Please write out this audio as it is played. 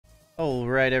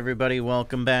Alright everybody,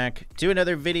 welcome back to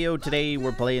another video. Today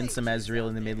we're playing some Ezreal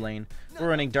in the mid lane. We're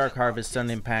running Dark Harvest,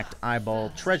 Sun Impact,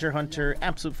 Eyeball, Treasure Hunter,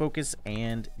 Absolute Focus,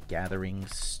 and Gathering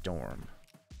Storm.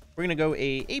 We're going to go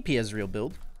a AP Ezreal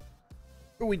build,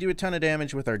 where we do a ton of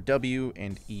damage with our W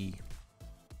and E.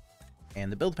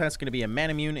 And the build path is going to be a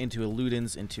Mana Immune into a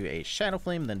Ludens into a Shadow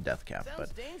Flame, then Death Cap.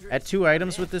 But at 2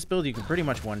 items with this build, you can pretty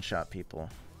much one-shot people.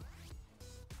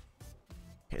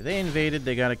 Okay, they invaded,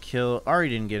 they got a kill. Ari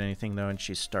didn't get anything though, and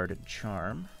she started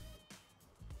Charm.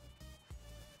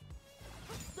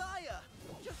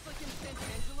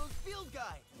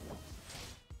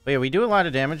 But yeah, we do a lot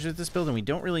of damage with this build, and we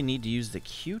don't really need to use the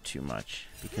Q too much,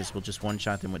 because we'll just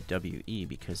one-shot them with WE,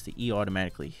 because the E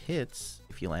automatically hits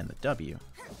if you land the W.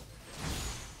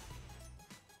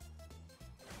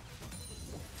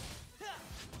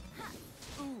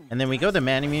 And then we go the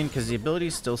Mana Immune because the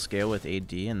abilities still scale with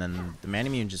AD, and then the Mana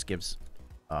Immune just gives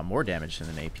more damage than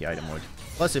an AP item would.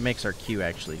 Plus it makes our Q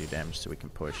actually do damage so we can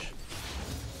push.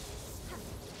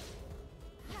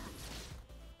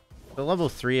 So level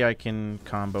 3 I can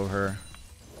combo her.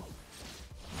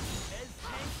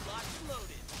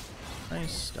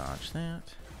 Nice, dodge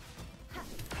that.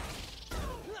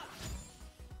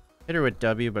 Hit her with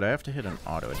W, but I have to hit an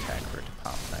auto attack for it to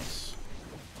pop. Nice.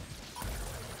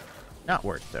 Not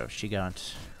worth though, she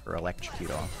got her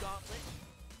electrocute off.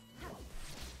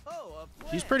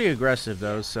 She's pretty aggressive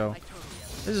though, so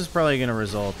this is probably going to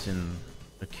result in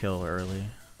a kill early.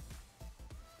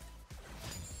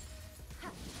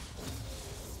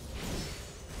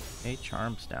 Okay,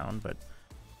 Charm's down, but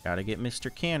gotta get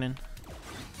Mr. Cannon.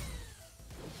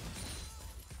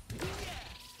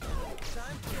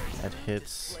 That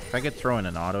hits. If I could throw in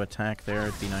an auto attack there,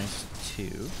 it'd be nice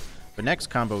too. But next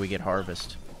combo we get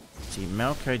Harvest. Let's see,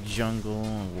 Maokai jungle,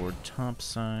 ward top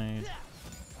side.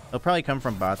 They'll probably come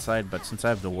from bot side, but since I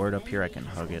have the ward up here, I can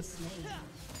hug it.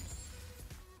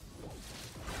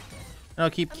 And I'll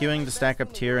keep queuing to stack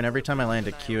up tier, and every time I land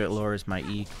a Q, it lowers my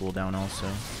E cooldown also,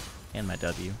 and my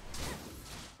W.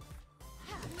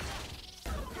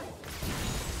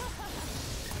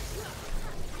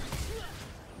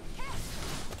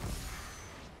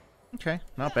 Okay,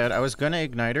 not bad. I was gonna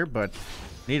ignite her, but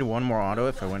I needed one more auto.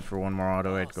 If I went for one more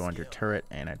auto, I'd go under turret,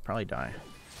 and I'd probably die.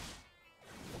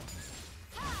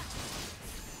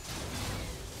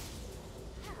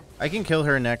 I can kill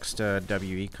her next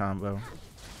WE combo.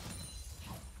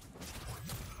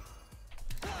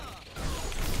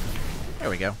 There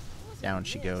we go. Down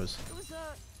she goes.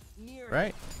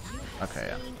 Right? Okay,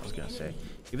 yeah, I was gonna say.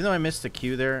 Even though I missed the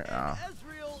Q there,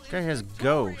 this guy has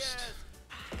Ghost.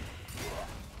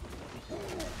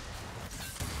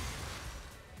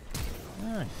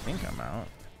 I think I'm out.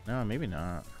 No, maybe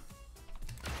not.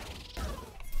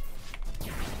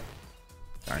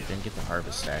 Darn, didn't get the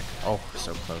harvest stack. Oh,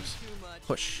 so close.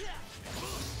 Push.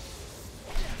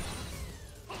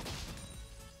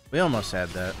 We almost had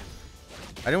that.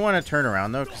 I didn't want to turn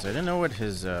around though, because I didn't know what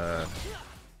his W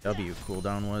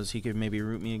cooldown was. He could maybe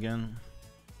root me again.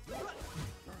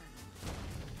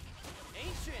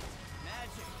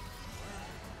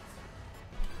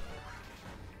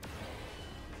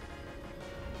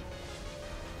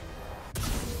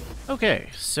 Okay,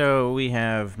 so we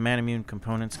have Mana Immune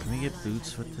components. Can we get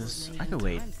boots with this? I could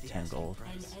wait 10 gold.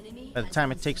 By the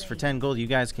time it takes for 10 gold, you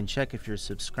guys can check if you're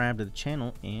subscribed to the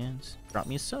channel and drop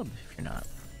me a sub if you're not.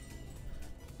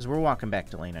 Because we're walking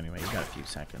back to lane anyway. You got a few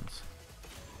seconds.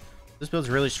 This build's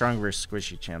really strong versus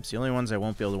squishy champs. The only ones I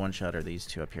won't be able to one-shot are these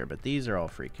two up here, but these are all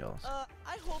free kills. I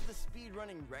hold the speed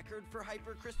running record for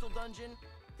Hyper Crystal Dungeon.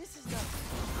 This is not...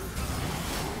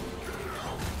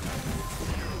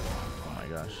 Oh my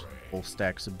gosh. Full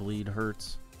stacks of bleed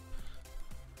hurts.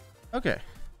 Okay.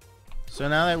 So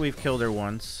now that we've killed her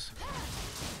once,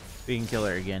 we can kill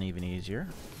her again even easier.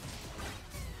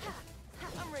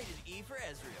 I'm rated E for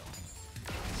Ezreal.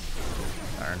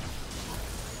 Darn.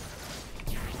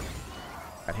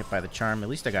 Got hit by the charm. At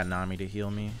least I got Nami to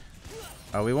heal me.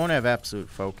 Oh, we won't have absolute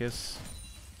focus.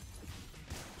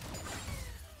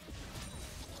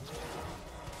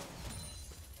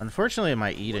 Unfortunately,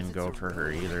 my E didn't go for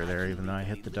her either there, even though I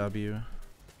hit the W.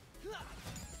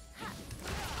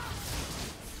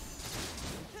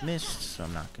 Missed, so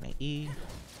I'm not going to E.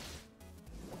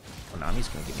 Oh, Nami's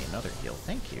going to give me another heal.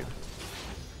 Thank you.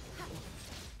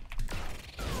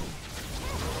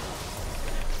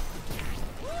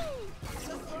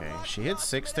 Okay, she hit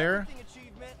 6 there.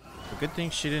 A good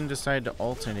thing she didn't decide to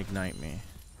ult and ignite me.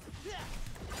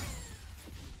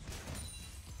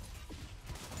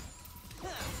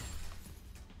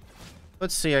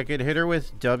 Let's see, I could hit her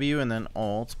with W and then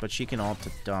ult, but she can ult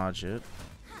to dodge it.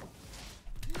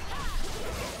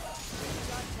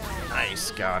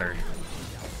 Nice, got her.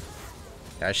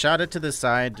 Yeah, I shot it to the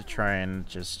side to try and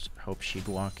just hope she'd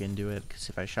walk into it, because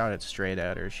if I shot it straight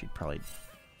at her, she'd probably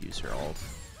use her ult.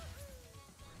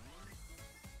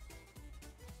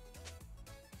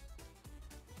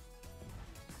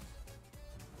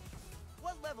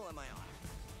 What level am I on?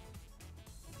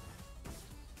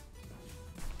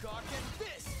 Gawk at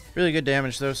this! Really good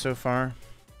damage though so far.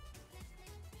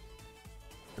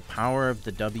 The power of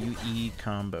the WE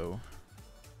combo.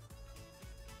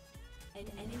 An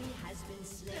enemy has been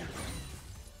slain.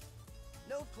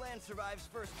 No clan survives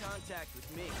first contact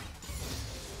with me.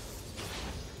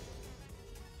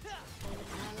 An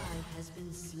ally has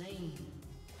been slain.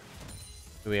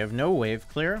 Do we have no wave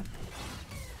clear?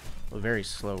 A very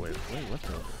slow wave. Wait, what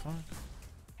the fuck?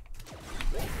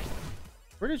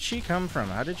 Where did she come from?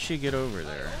 How did she get over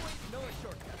there?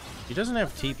 She doesn't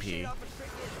have TP.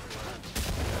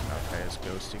 Okay, it's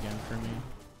Ghost again for me.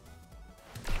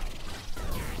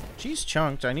 She's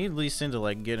chunked. I need Lee Sin to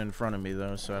like get in front of me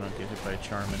though, so I don't get hit by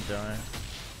Charm and die.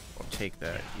 Oh, take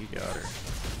that. You got her.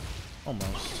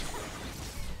 Almost.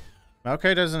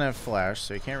 Maokai doesn't have flash,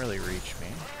 so he can't really reach me.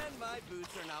 And my boots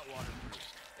are not waterproof.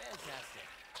 Fantastic.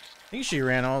 I think she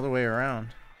ran all the way around.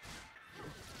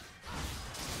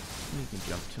 You can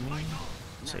jump to me.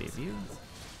 Save you.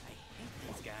 I hate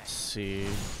these guys. Let's see.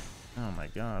 Oh my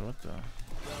god, what the?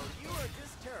 Well, you are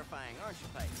just terrifying, aren't you,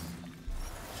 Pike?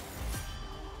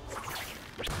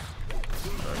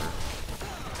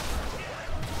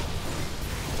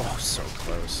 Oh, so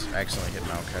close. I accidentally hit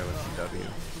Maokai with the W.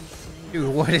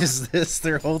 Dude, what is this?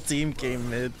 Their whole team came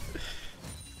mid.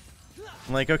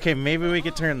 I'm like, okay, maybe we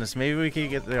could turn this. Maybe we could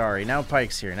get the Ahri. Now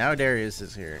Pike's here. Now Darius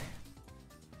is here.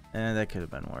 That could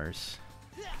have been worse.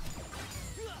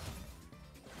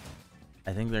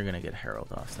 I think they're gonna get Herald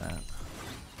off that.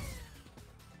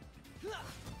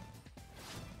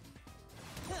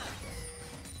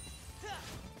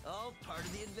 All part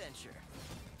of the adventure.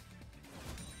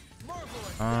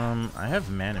 I have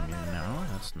Mana Immune now.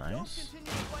 That's Don't nice. continue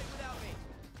to fight without me.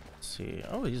 Let's see.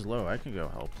 Oh, he's low. I can go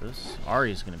help this.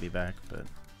 Ahri's gonna be back, but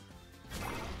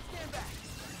Stand back.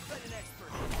 Let an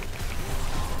expert.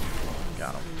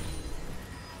 got him.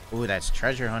 Ooh, that's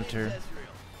Treasure Hunter.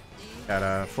 Ezreal.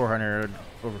 Got 400,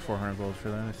 over 400 gold for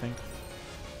that, I think.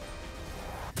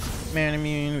 Mana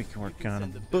Immune. We can work on a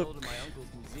book.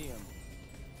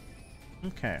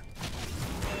 Okay.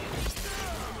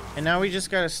 And now we just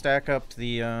gotta stack up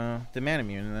the Mana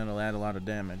Immune, and that'll add a lot of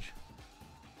damage.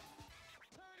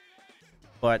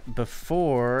 But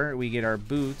before we get our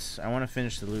boots, I want to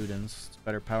finish the Ludens. It's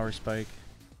better power spike.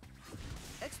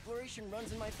 Exploration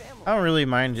runs in my family. I don't really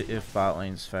mind if bot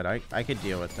lane's fed. I could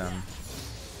deal with them.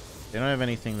 They don't have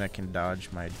anything that can dodge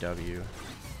my W.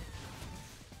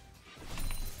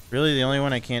 Really, the only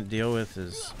one I can't deal with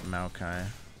is Maokai.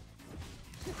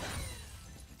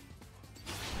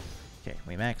 Okay,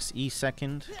 we max E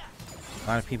second. A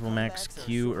lot of people max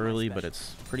Q early, but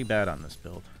it's pretty bad on this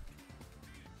build.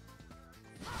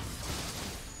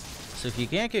 So if you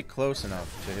can't get close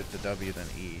enough to hit the W then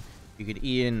E, you could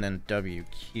E in then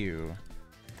WQ.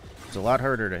 It's a lot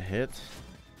harder to hit.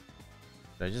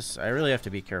 But I really have to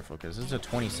be careful because this is a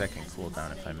 20-second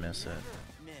cooldown if I miss it.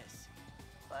 Miss.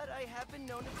 But I have been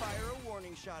known to fire a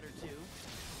warning shot or two.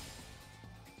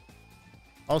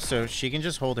 Also, she can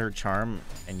just hold her charm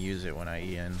and use it when I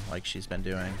E in, like she's been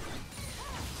doing.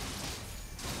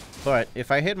 But if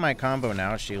I hit my combo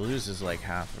now, she loses like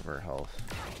half of her health.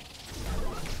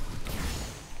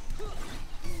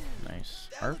 Nice.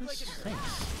 Harvest?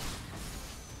 Thanks.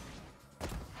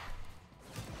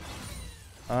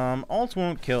 Ult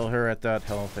won't kill her at that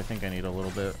health. I think I need a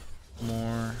little bit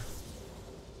more.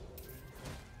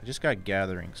 I just got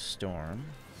Gathering Storm.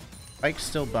 Pike's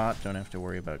still bot, don't have to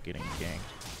worry about getting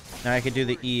ganked. Now I could do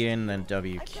the E in, then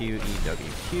WQ,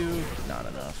 EWQ. Not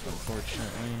enough,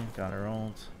 unfortunately. Got her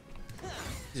ult.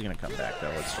 He's gonna come back though,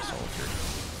 let's just ult her.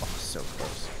 Oh, so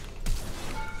close.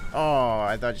 Oh,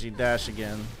 I thought she'd dash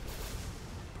again.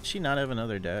 Did she not have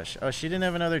another dash? Oh, she didn't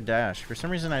have another dash. For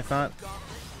some reason I thought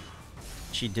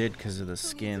she did because of the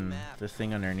skin. The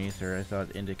thing underneath her I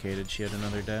thought indicated she had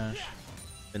another dash.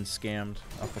 Been scammed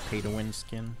off a pay-to-win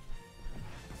skin.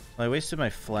 Well, I wasted my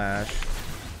flash.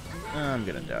 I'm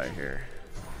gonna die here.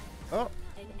 Oh!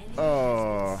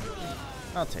 Oh!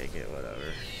 I'll take it,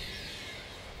 whatever.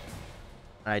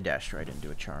 I dashed right into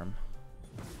a charm.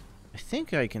 I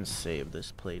think I can save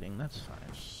this plating, that's fine.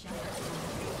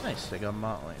 Nice, I got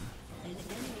bot lane.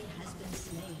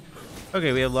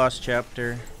 Okay, we have Lost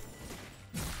Chapter.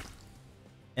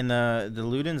 And the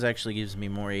Ludens actually gives me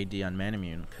more AD on Mana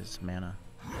Immune, because mana.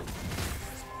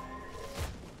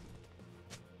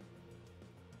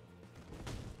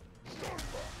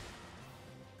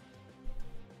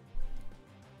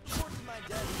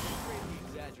 death is greatly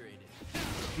exaggerated.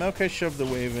 Maokai shoved the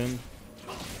wave in.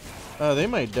 They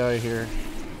might die here.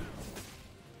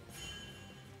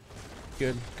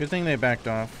 Good. Good thing they backed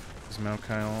off. This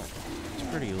Maokai is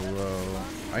pretty low.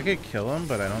 I could kill him,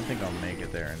 but I don't think I'll make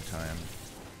it there in time.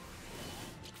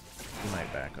 He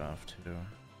might back off too.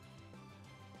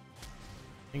 I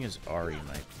think his Ari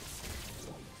might.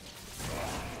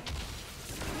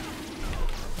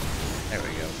 There we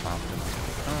go. Popped him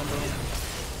with the combo.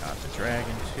 Got the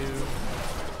dragon too.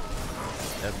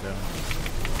 Dead though.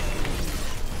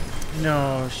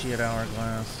 No, she had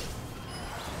hourglass.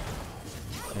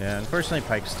 Yeah, unfortunately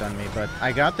Pike stunned me, but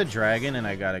I got the dragon and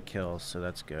I got a kill, so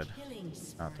that's good.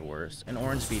 Not the worst. And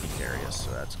Orange beating Darius,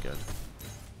 so that's good.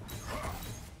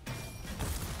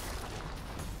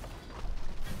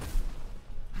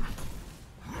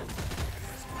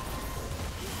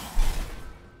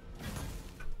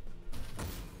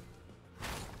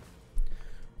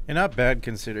 And not bad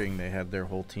considering they had their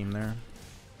whole team there.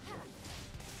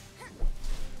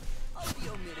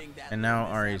 And now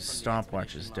Ari's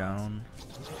stopwatch is down.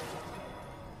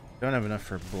 Don't have enough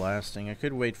for blasting. I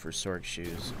could wait for Sork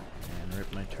Shoes and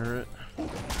rip my turret.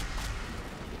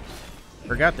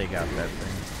 Forgot they got that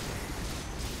thing.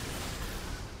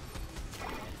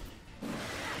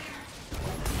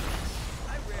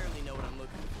 I rarely know what I'm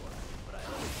looking for, but I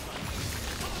always find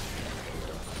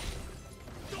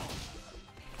it.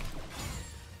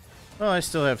 Well, I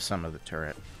still have some of the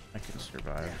turret. I can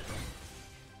survive.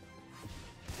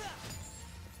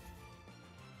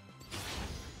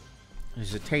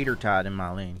 There's a tater tot in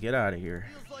my lane. Get out of here.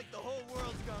 Feels like the whole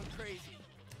world's gone crazy.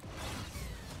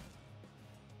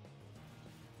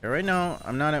 Yeah, right now,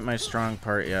 I'm not at my strong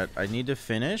part yet. I need to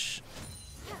finish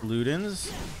Luden's.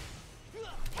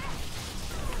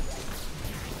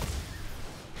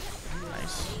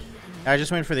 Nice. I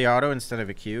just went for the auto instead of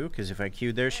a Q, because if I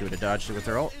Q'd there, she would have dodged it with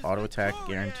her ult. Auto attack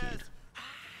guaranteed.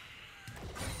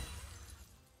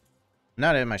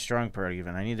 Not at my strong part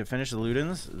even. I need to finish the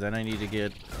Ludens, then I need to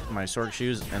get my Sork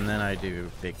Shoes, and then I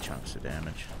do big chunks of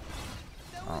damage.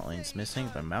 Alt lane's missing,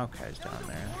 but Maokai's down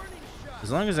there. As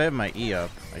long as I have my E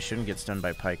up, I shouldn't get stunned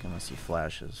by Pike unless he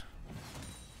flashes.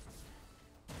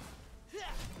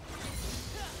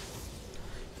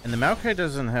 And the Maokai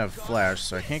doesn't have flash,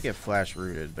 so I can't get flash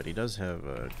rooted, but he does have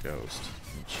a ghost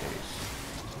and chase.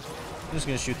 I'm just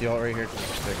gonna shoot the ult right here because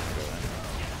it's quick to go in.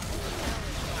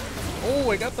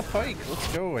 Oh, I got the Pike.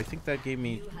 Let's go. I think that gave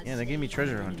me, yeah, that gave me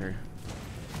Treasure Hunter.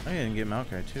 I didn't get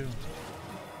Maokai too.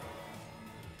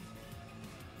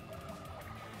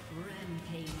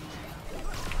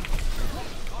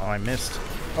 Oh, I missed.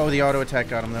 Oh, the auto attack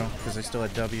got him though, because I still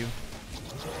had W.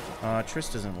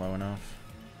 Trist isn't low enough.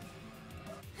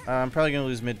 I'm probably gonna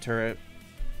lose mid turret,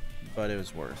 but it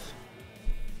was worth.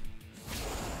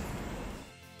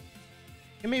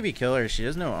 Can maybe kill her. She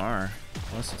has no R,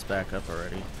 unless it's back up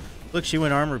already. Look, she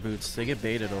went armor boots. They get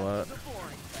baited a lot.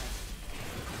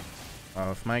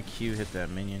 Oh, if my Q hit that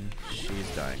minion,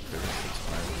 she's dying for this. It's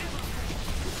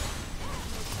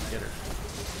fine. Get her.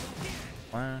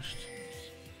 Flashed.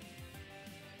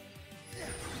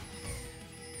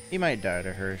 He might die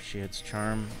to her if she hits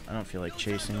charm. I don't feel like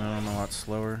chasing though. I'm a lot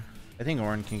slower. I think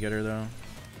Ornn can get her though.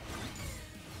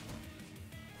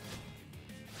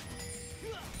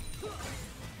 I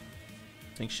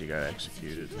think she got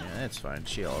executed. Yeah, that's fine.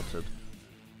 She ulted.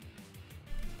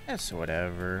 That's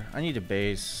whatever. I need a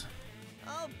base.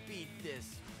 I'll beat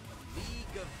this.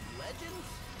 League of Legends?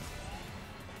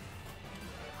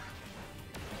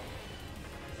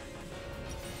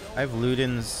 I have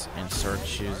Luden's and Sork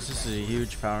Shoes. This is a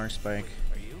huge power spike.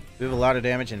 We have a lot of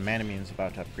damage and Manamune's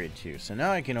about to upgrade too. So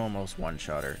now I can almost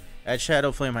one-shot her. At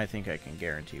Shadow Flame, I think I can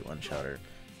guarantee one-shot her.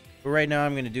 But right now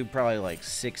I'm going to do probably like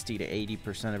 60 to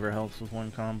 80% of her health with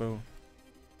one combo.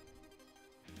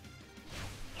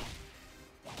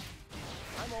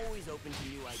 I'm always open to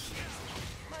new ideas.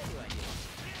 My new ideas.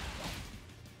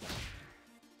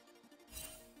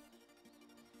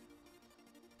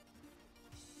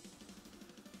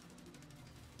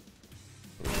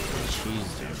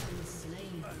 Cheese, dude.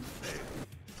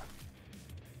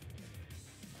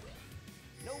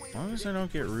 As long as I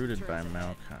don't get rooted by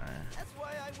Maokai. That's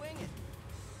why I wing it.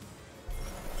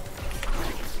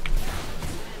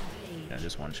 Yeah,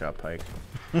 just one-shot Pike.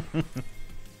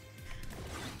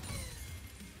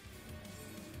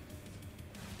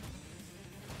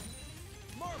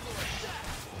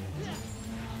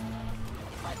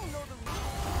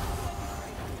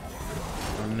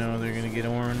 Oh no, they're gonna get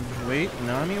Ornn. Wait,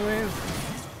 Nami wave?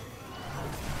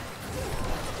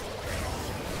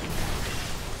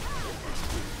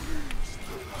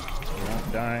 He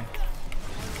won't die.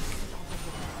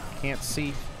 Can't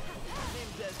see.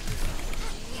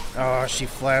 Oh, she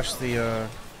flashed the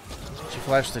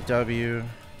W.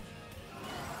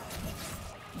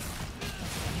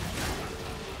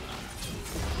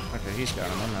 Okay, he's got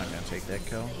him. I'm not gonna take that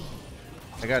kill.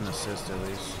 I got an assist at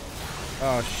least.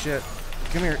 Oh shit.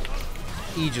 Come here.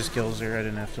 E just kills her. I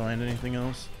didn't have to land anything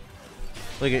else.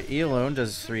 Look at E alone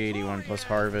does 381 plus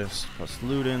Harvest plus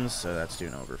Ludens, so that's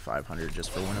doing over 500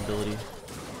 just for one ability.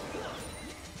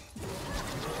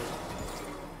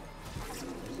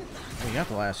 We got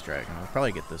the last dragon. We'll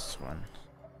probably get this one.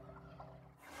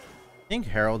 I think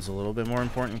Herald's a little bit more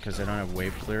important because I don't have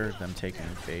wave clear. Them taking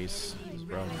face is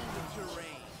probably.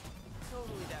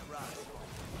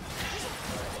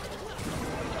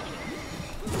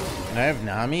 And I have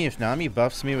Nami. If Nami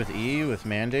buffs me with E with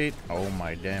Mandate, oh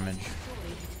my damage.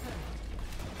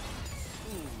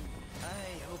 I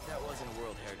hope that wasn't a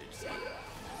World Heritage Site.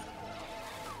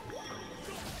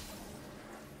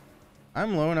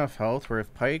 I'm low enough health where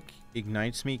if Pyke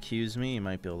ignites me, Qs me, he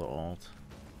might be able to ult.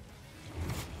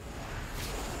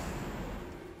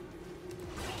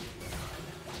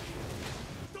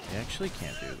 I actually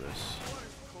can't do this.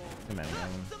 Come on, man.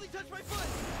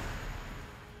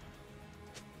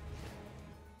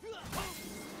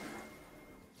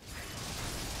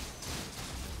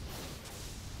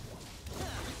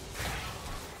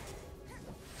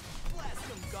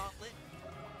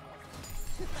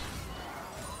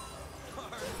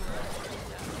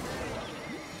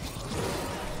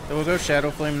 So we'll go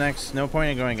Shadow Flame next. No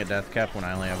point in going a Death Cap when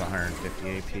I only have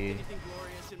 150 AP.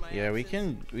 Yeah, we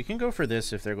can go for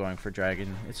this if they're going for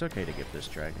Dragon. It's okay to get this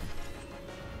Dragon.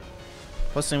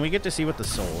 Plus, then we get to see what the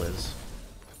soul is.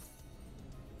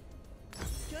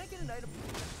 Can I get an item?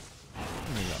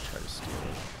 Maybe I'll try to steal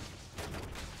it.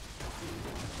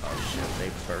 Oh shit, they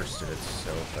bursted it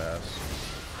so fast.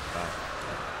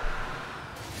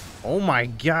 Oh my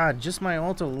god, just my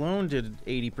ult alone did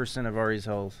 80% of Ahri's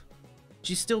health.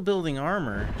 She's still building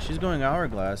armor. She's going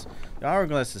Hourglass. The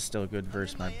Hourglass is still good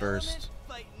versus my burst.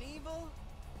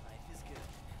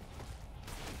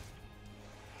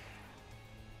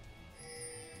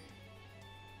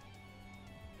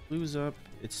 Blue's up.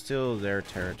 It's still their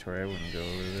territory. I wouldn't go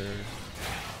over there.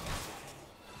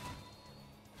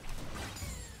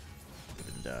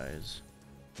 Even dies.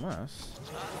 Unless.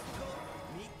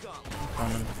 I'm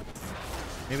coming.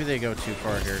 Maybe they go too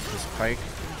far here because Pyke.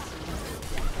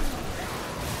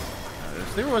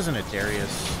 If there wasn't a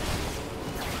Darius.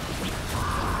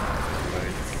 I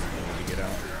need to get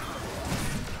out.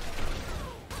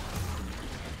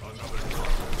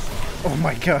 Oh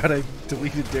my god, I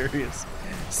deleted Darius.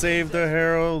 Save the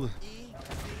Herald.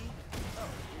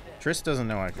 Triss doesn't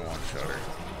know I can one-shot her.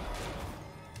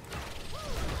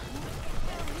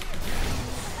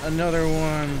 Another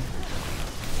one.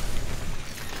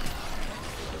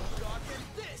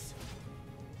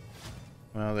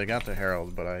 Well, they got the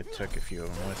Herald, but I took a few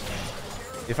of them with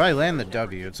me. If I land the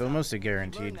W, it's almost a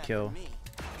guaranteed kill.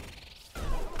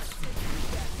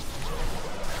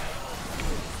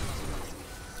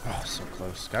 Oh, so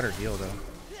close. Got her heal, though.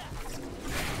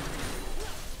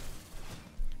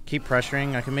 Keep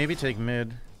pressuring. I can maybe take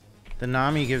mid. The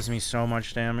Nami gives me so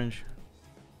much damage.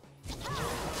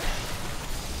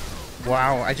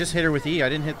 Wow, I just hit her with E. I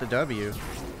didn't hit the W.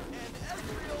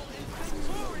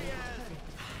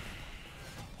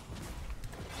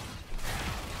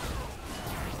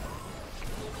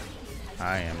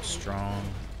 I am strong.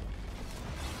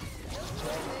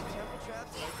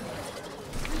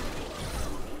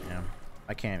 Yeah,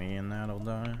 I can't E in that. I'll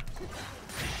die.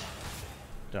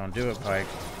 Don't do it, Pyke.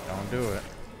 Don't do it.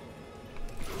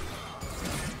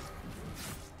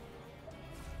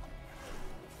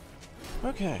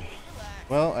 Okay.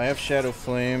 Well, I have Shadow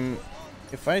Flame.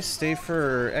 If I stay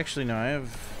for... Actually, no,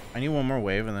 I need one more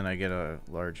wave, and then I get a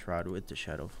large rod with the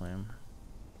Shadow Flame.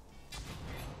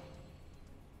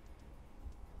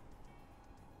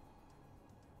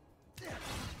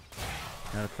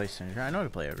 I know how to play Syndra. I know how to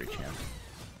play every champ.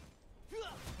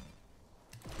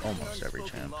 Almost every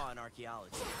champ.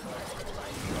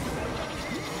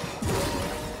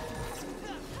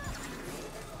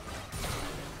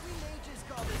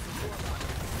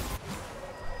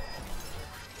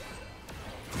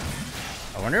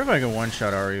 I wonder if I can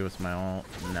one-shot Ahri with my ult.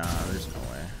 Nah, there's no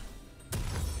way.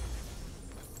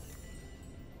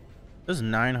 This is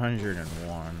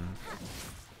 901.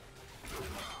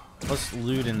 Plus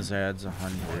Ludens adds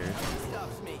 100.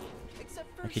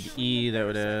 I could E, that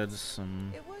would add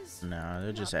some... Nah,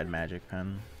 they'll just add Magic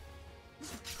Pen.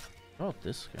 What about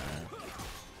this guy?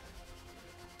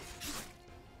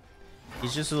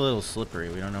 He's just a little slippery.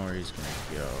 We don't know where he's gonna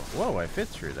go. Whoa, I fit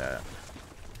through that.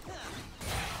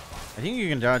 I think you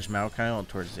can dodge Maokai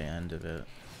towards the end of it.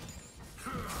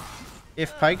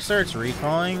 If Pike starts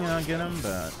recalling, I'll get him,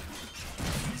 but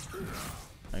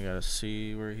I gotta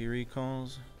see where he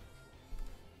recalls.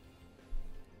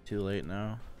 Too late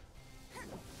now.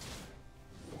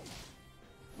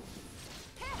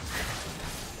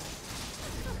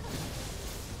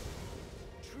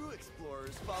 True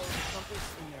explorers follow the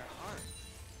compass in their heart.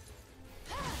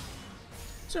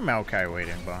 Is there Maokai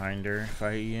waiting behind her if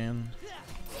I in?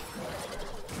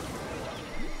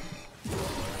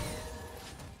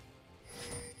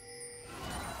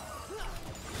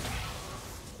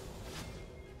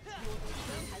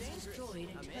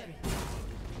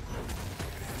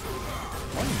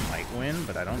 One might win,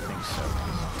 but I don't think so.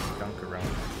 Dunk around.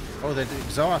 Oh, the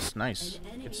exhaust. Nice.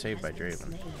 Good save by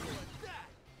Draven. An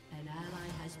ally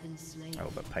has been slain. Oh,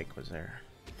 but Pike was there.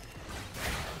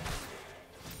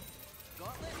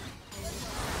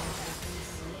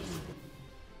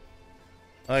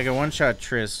 Like a one-shot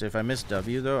Triss. If I miss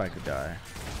W, though, I could die.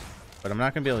 But I'm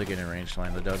not going to be able to get in range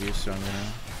line the W, so I'm going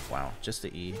to... Wow, just the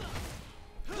E.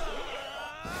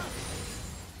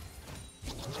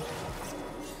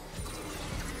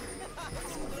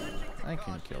 I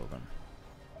can kill them.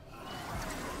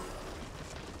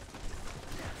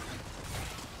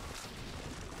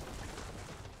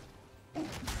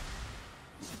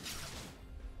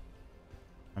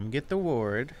 I'm gonna get the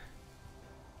ward.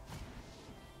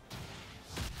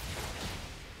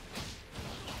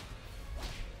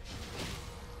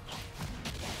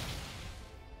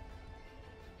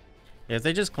 If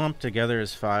they just clump together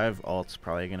as 5, ult's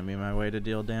probably gonna be my way to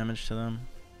deal damage to them.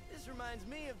 This reminds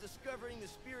me of discovering the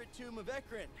spirit tomb of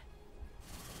Ekron.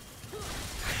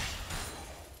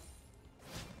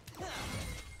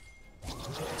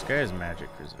 This guy has magic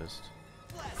resist. Oh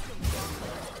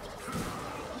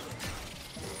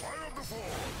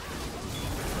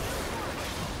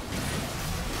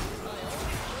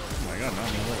my god,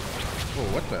 not me. Whoa,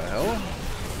 what the hell?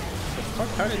 The fuck?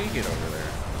 How did he get over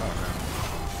there? Oh no.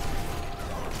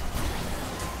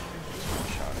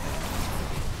 Shot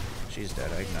her. She's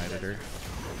dead. I ignited her.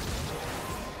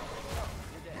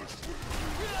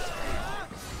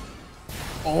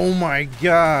 Oh my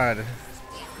god.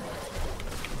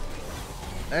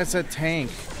 That's a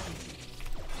tank.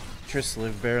 Triss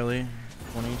lived barely.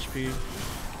 1 HP.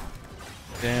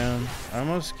 Damn. I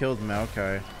almost killed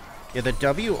Maokai. Yeah, the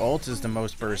W ult is the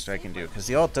most burst I can do, because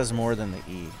the ult does more than the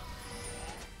E.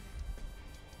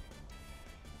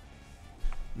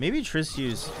 Maybe Triss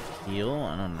used heal?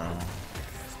 I don't know.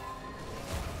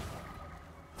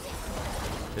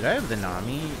 Did I have the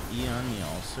Nami E on me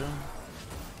also?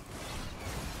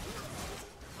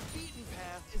 The beaten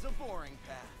path is a boring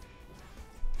path.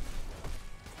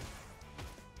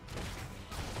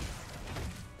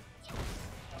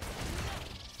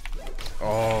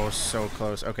 Oh, so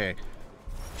close. Okay.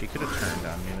 She could have turned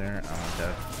on me there. Oh, I'm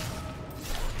dead.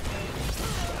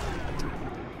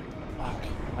 Fuck.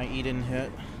 My E didn't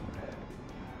hit.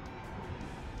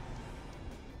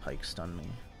 Pike stunned me.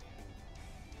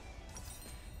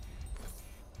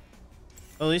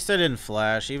 Well, at least I didn't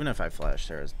flash. Even if I flashed,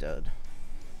 Sarah's dead.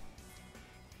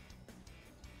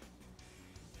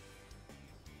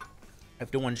 I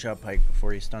have to one-shot Pike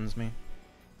before he stuns me.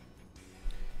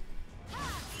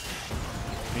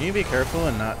 You need to be careful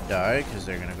and not die, because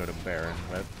they're going to go to Baron,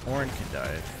 but Ornn can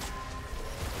die.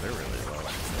 They're really low.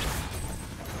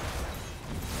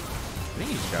 I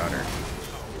think he's got her.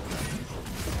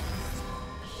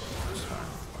 It's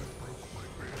fine.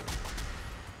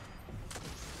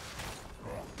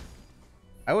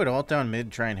 I would ult down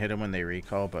mid, try and hit him when they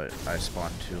recall, but I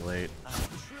spawned too late. I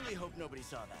truly hope nobody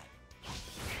saw that.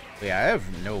 But yeah, I have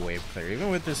no wave clear. Even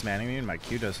with this mana immune, my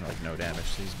Q does like no damage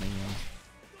to these minions.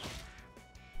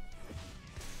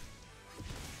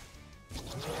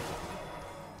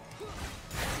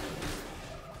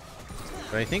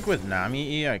 But I think with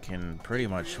Nami E, I can pretty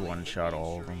much one-shot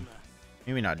all of them.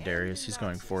 Maybe not Darius. He's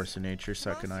going Force of Nature,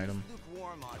 second item.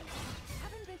 Lukewarm on it.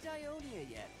 Haven't been Ionia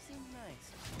yet. Seems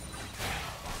nice.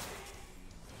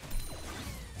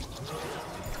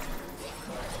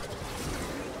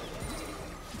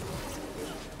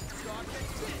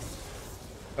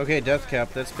 Okay, death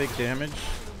cap. That's big damage.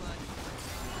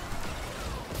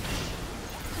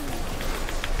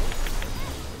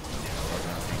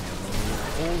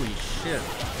 Holy shit.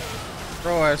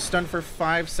 Bro, I was stunned for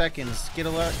 5 seconds. Get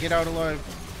out alive.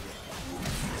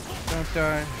 Don't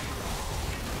die.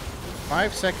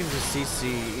 5 seconds of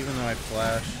CC, even though I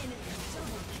flash.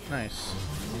 Nice.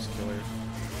 He's killer.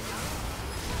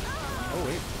 Oh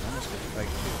wait, almost got the fight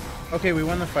too. Okay, we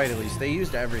won the fight at least. They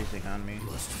used everything on me.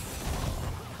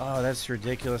 Oh, that's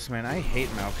ridiculous, man. I hate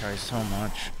Maokai so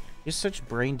much. He's such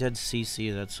brain dead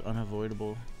CC that's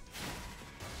unavoidable.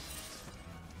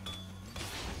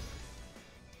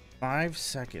 5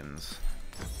 seconds.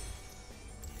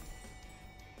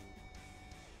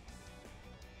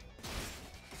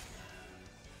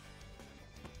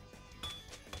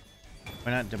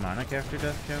 Why not demonic after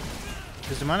death cap?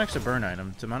 Because demonic's a burn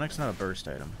item. Demonic's not a burst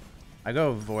item. I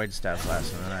go void staff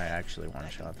last and then I actually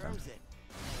one-shot them.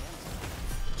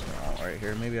 So, right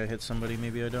here, maybe I hit somebody,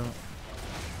 maybe I don't.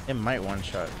 It might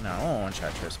one-shot. No, I won't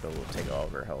one-shot Triss, but we'll take all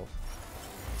of her health.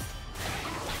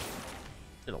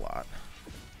 Did a lot.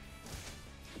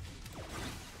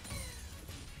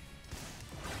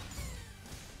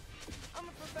 I'm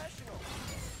a professional.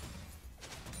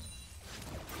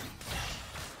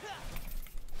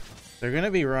 They're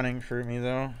gonna be running for me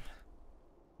though.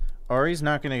 Ori's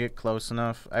not gonna get close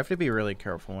enough. I have to be really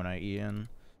careful when I E in.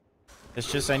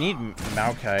 It's just I need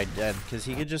Maokai dead because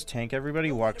he could just tank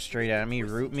everybody, walk straight at me,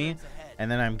 root me, and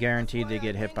then I'm guaranteed to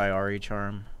get hit by Ori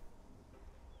Charm.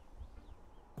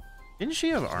 Didn't she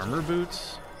have armor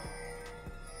boots?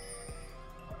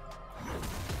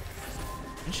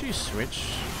 Didn't she switch?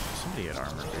 Somebody had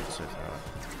armor boots, I thought.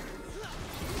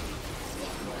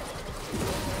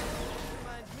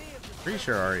 Pretty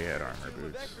sure Ori had armor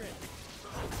boots.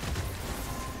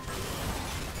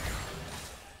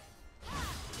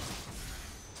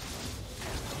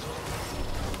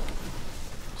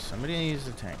 Somebody needs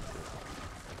a tank.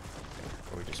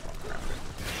 Or we just walk around it.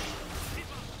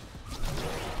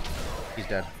 He's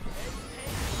dead.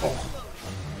 Oh.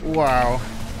 Wow.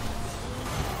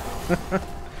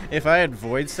 If I had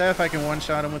Void Staff, I can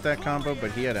one-shot him with that combo,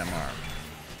 but he had MR.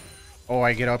 Oh,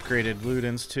 I get upgraded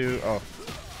Ludens too. Oh,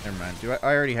 never mind.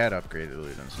 I already had upgraded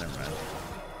Ludens. Never mind.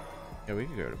 Yeah, we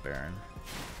could go to Baron.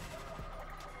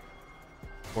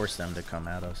 Force them to come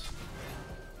at us.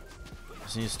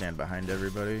 Just need to stand behind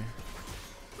everybody.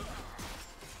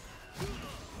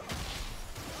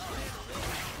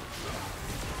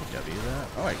 W that?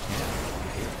 Oh, I can't.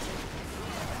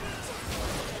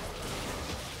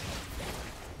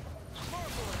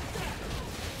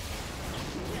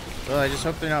 Well, I just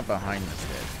hope they're not behind the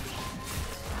pit.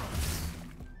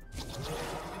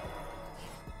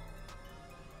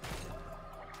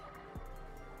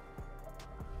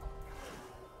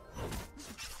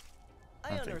 I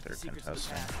don't think they're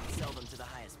contesting.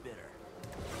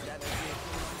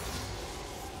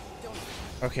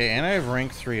 Okay, and I have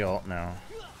rank 3 ult now.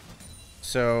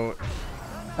 So,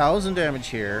 1,000 damage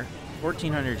here,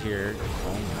 1,400 here.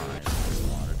 Oh my, that's a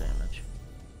lot of damage.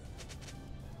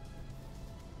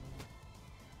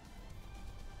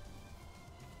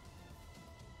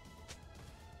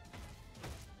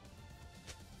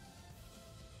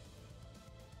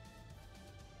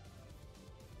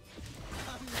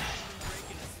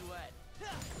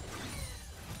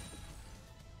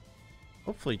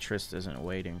 Hopefully Triss isn't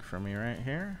waiting for me right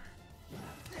here.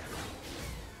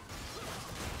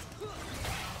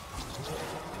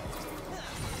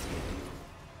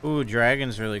 Ooh,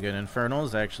 Dragon's really good. Infernal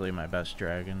is actually my best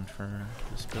dragon for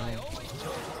this build.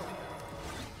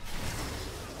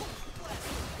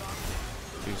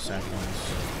 2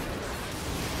 seconds.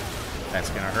 That's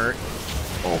gonna hurt.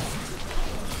 Oh.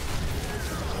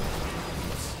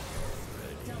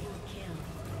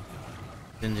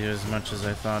 Didn't do as much as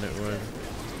I thought it would.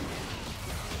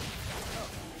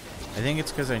 I think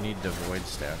it's because I need the Void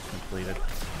Staff completed.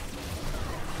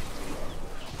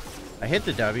 I hit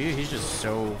the W, he's just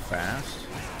so fast.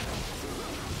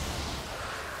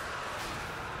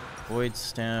 Void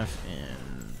Staff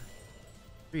in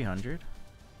 300.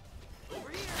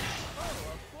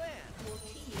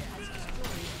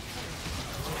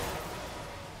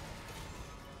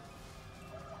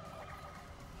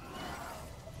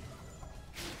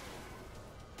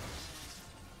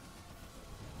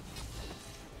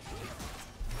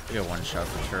 I got one shot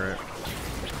the turret.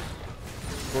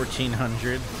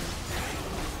 1,400.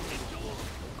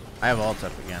 I have ult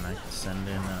up again. I can send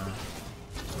in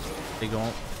big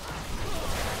ult.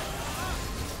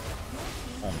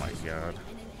 Oh my god.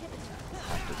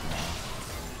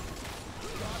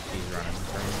 He's running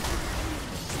from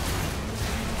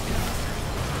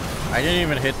me. I didn't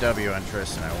even hit W on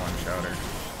Triss and I one-shot her.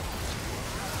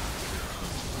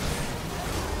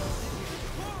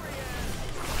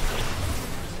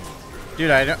 Dude,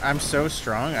 I'm so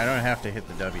strong, I don't have to hit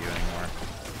the W anymore.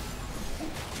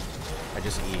 I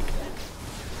just E.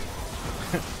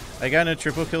 I got a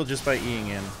triple kill just by Eing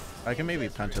in. I can maybe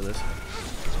punt to this.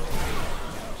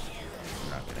 I'm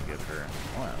not gonna give her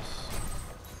less.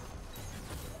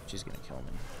 She's gonna kill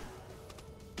me.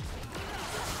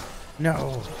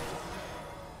 No!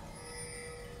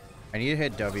 I need to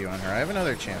hit W on her. I have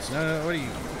another chance. No, what are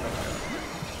you?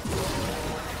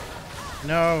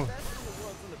 No!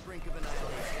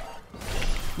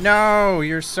 No,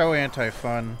 you're so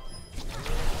anti-fun.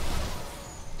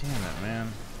 Damn it,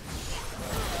 man.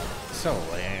 So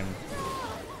lame.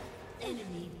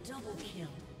 Enemy double kill.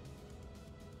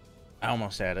 I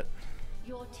almost had it.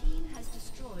 Your team has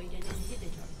destroyed an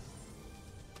inhibitor.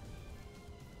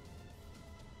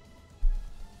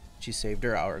 She saved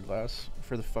her hourglass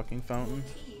for the fucking fountain.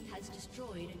 Your team has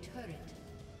destroyed a turret.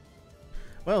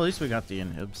 Well, at least we got the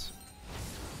inhibs.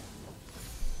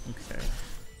 Okay.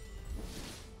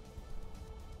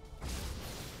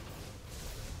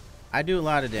 I do a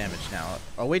lot of damage now.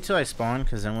 I'll wait till I spawn,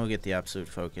 because then we'll get the absolute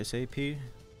focus AP.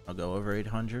 I'll go over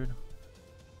 800.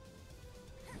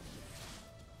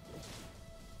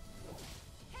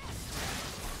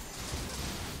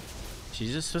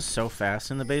 She just was so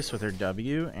fast in the base with her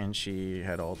W, and she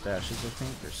had ult dashes, I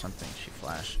think, or something. She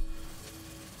flashed.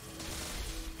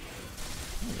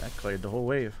 Ooh, that cleared the whole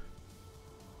wave.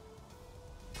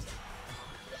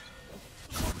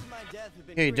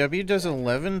 Okay, W does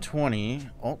 1120,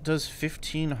 ult does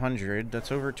 1500,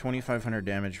 that's over 2500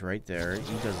 damage right there. E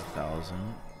does 1000.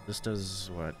 This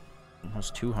does what?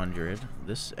 Almost 200.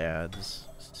 This adds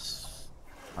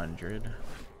 100.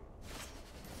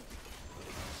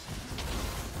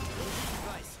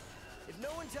 If no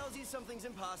one tells you something's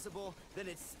impossible, then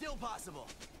it's still possible.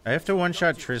 I have to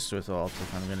one-shot Triss with ult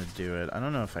if I'm gonna do it. I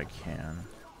don't know if I can.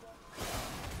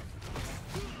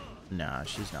 Nah,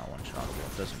 she's not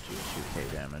one-shottable. It doesn't do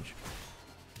 2k damage.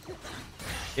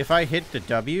 If I hit the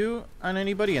W on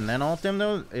anybody and then ult them,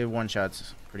 though, it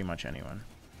one-shots pretty much anyone.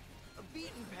 A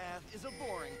beaten path is a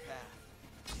boring path.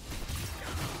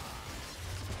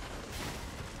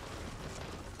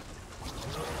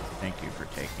 Thank you for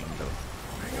taking the...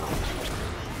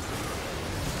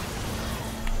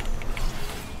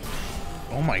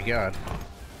 Oh my god.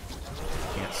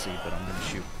 Can't see, but I'm gonna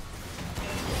shoot.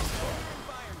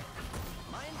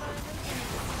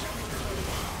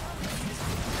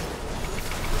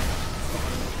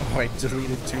 Oh, I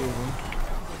deleted 2 of them.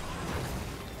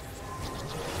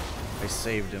 I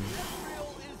saved him.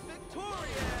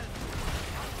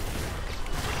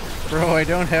 Bro, I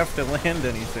don't have to land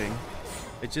anything.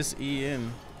 I just E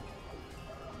in.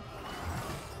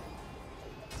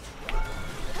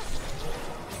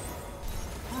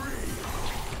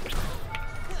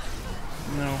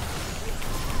 No.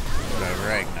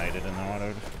 Whatever, I ignited and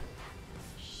autoed.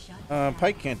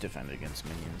 Pike can't defend against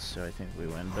minions, so I think we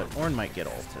win, but Ornn might get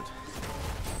ulted.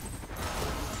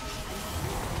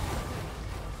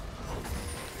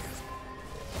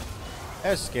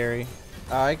 That's scary.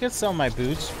 I could sell my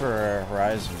boots for a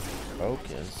Horizon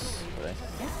Focus, but I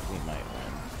think we might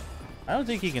win. I don't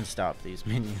think he can stop these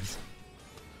minions.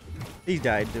 He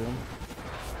died to him.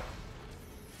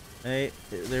 Hey,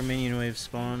 their minion wave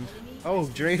spawned. Oh,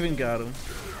 Draven got him.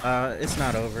 It's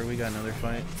not over. We got another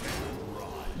fight.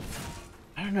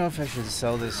 I don't know if I should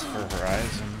sell this for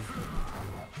Horizon.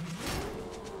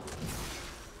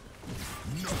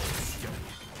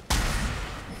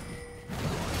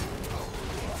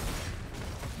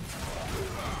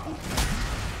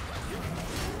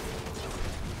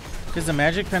 Because the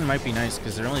magic pen might be nice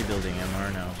because they're only building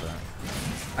MR now, but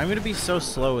I'm going to be so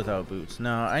slow without boots.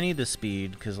 No, I need the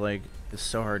speed because like it's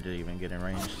so hard to even get in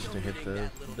range to hit the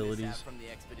abilities.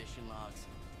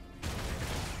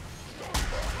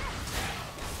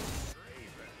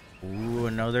 Ooh,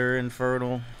 another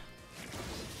Infernal.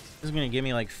 This is going to give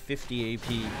me like 50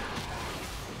 AP.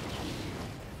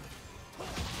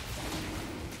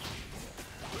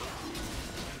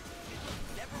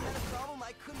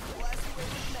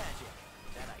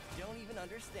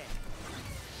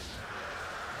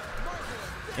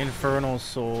 Infernal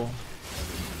Soul.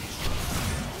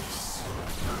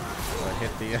 Oh, I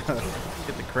hit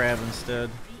the crab instead.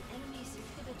 The enemy's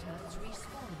inhibitor is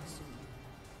respawning soon.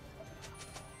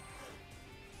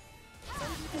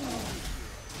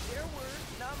 Their word,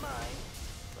 not mine.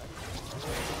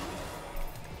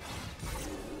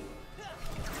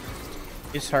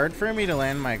 It's hard for me to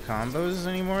land my combos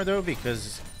anymore though,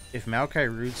 because if Maokai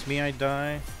roots me, I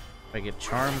die. If I get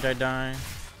charmed, I die.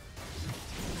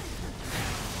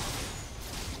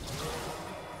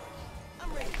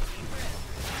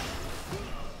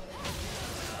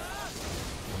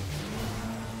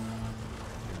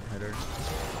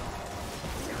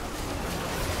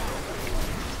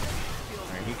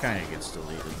 He kind of gets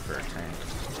deleted for a tank.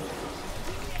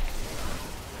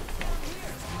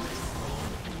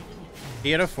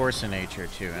 He had a force of nature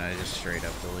too, and I just straight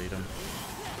up delete him.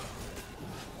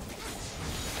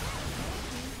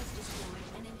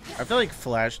 I have to like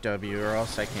flash W or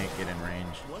else I can't get in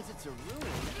range. Once it's a ruin,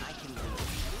 I can.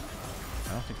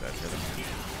 I don't think that hit him.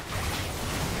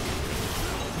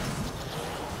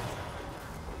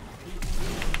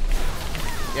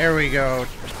 There we go.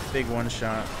 Big one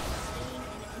shot.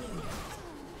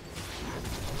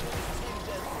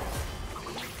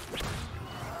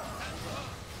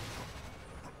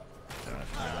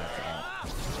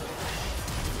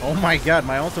 Oh my god,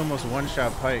 my ult almost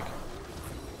one-shot Pike.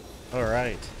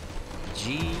 Alright.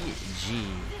 GG.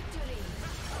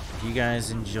 If you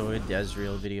guys enjoyed the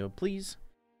Ezreal video, please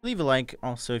leave a like.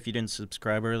 Also, if you didn't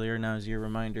subscribe earlier, now is your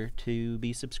reminder to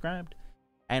be subscribed.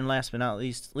 And last but not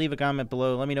least, leave a comment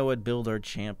below. Let me know what build or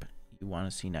champ you want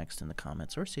to see next in the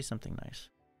comments, or say something nice.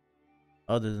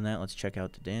 Other than that, let's check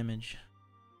out the damage.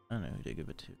 I don't know who to give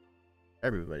it to.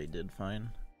 Everybody did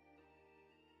fine.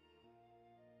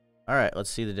 Alright, let's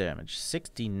see the damage.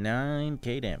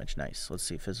 69k damage. Nice. Let's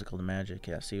see physical to magic.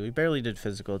 Yeah, see, we barely did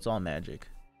physical. It's all magic.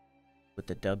 With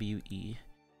the WE.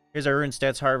 Here's our rune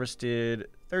stats harvested.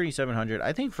 3,700.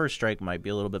 I think first strike might be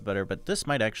a little bit better, but this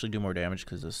might actually do more damage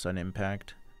because of sun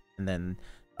impact. And then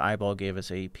the eyeball gave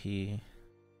us AP.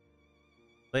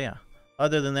 But yeah.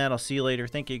 Other than that, I'll see you later.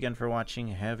 Thank you again for watching.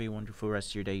 Have a wonderful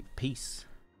rest of your day. Peace.